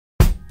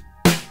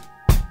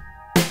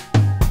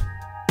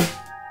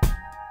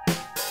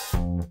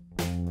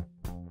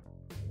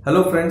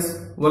Hello friends,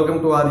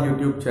 welcome to our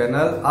YouTube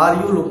channel. Are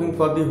you looking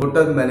for the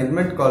hotel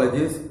management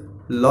colleges,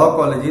 law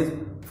colleges,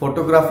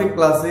 photographic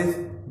classes,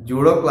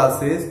 judo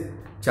classes,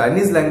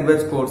 Chinese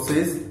language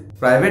courses,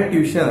 private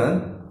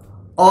tuition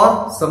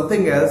or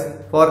something else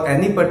for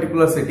any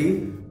particular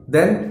city?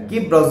 Then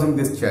keep browsing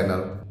this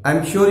channel.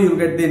 I'm sure you'll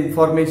get the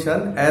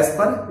information as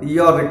per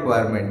your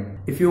requirement.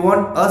 If you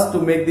want us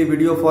to make the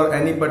video for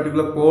any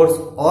particular course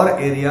or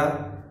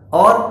area,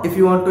 or if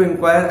you want to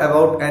inquire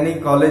about any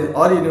college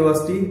or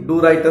university,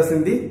 do write us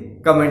in the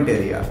comment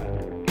area.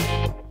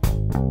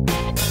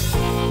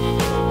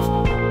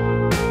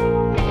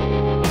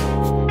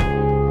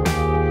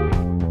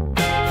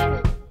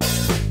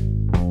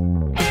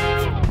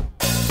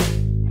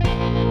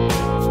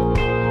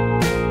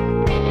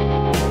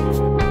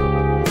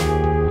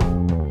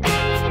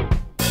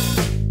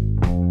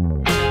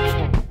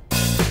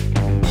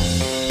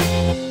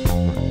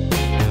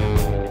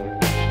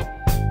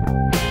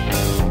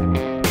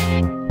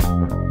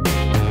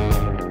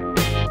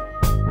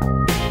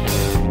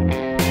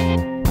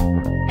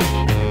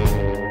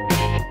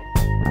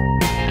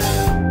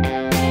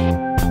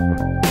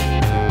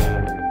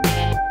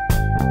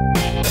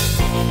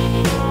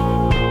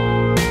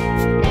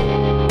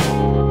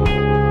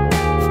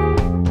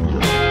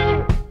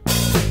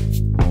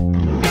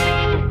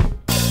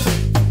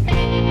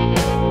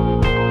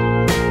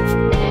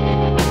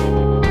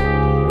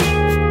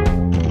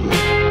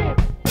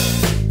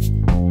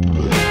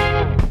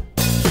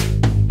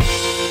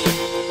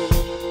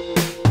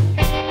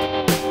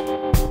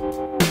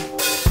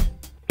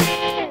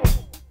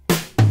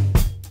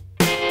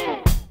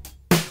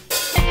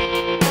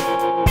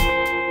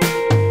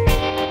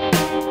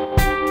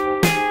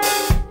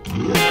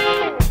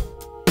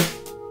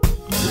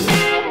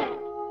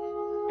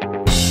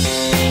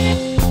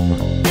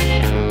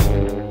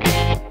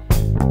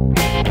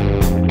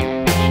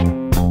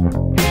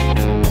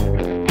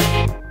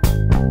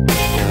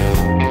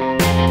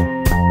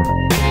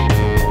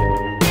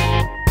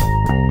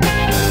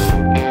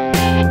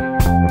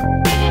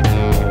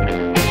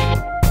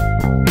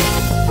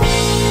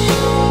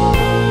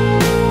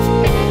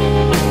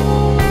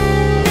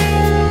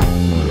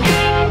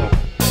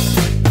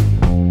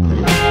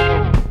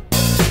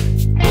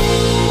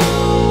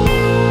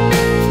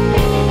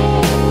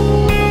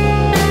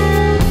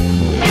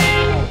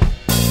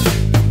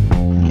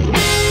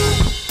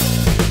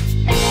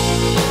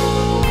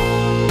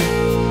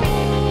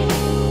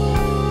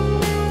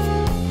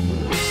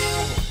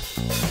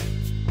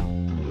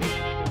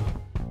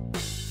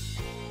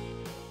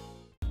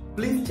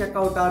 Please check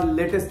out our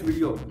latest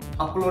video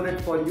uploaded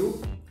for you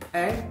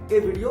and a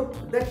video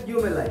that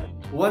you may like.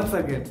 Once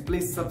again,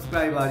 please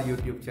subscribe our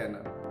YouTube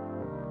channel.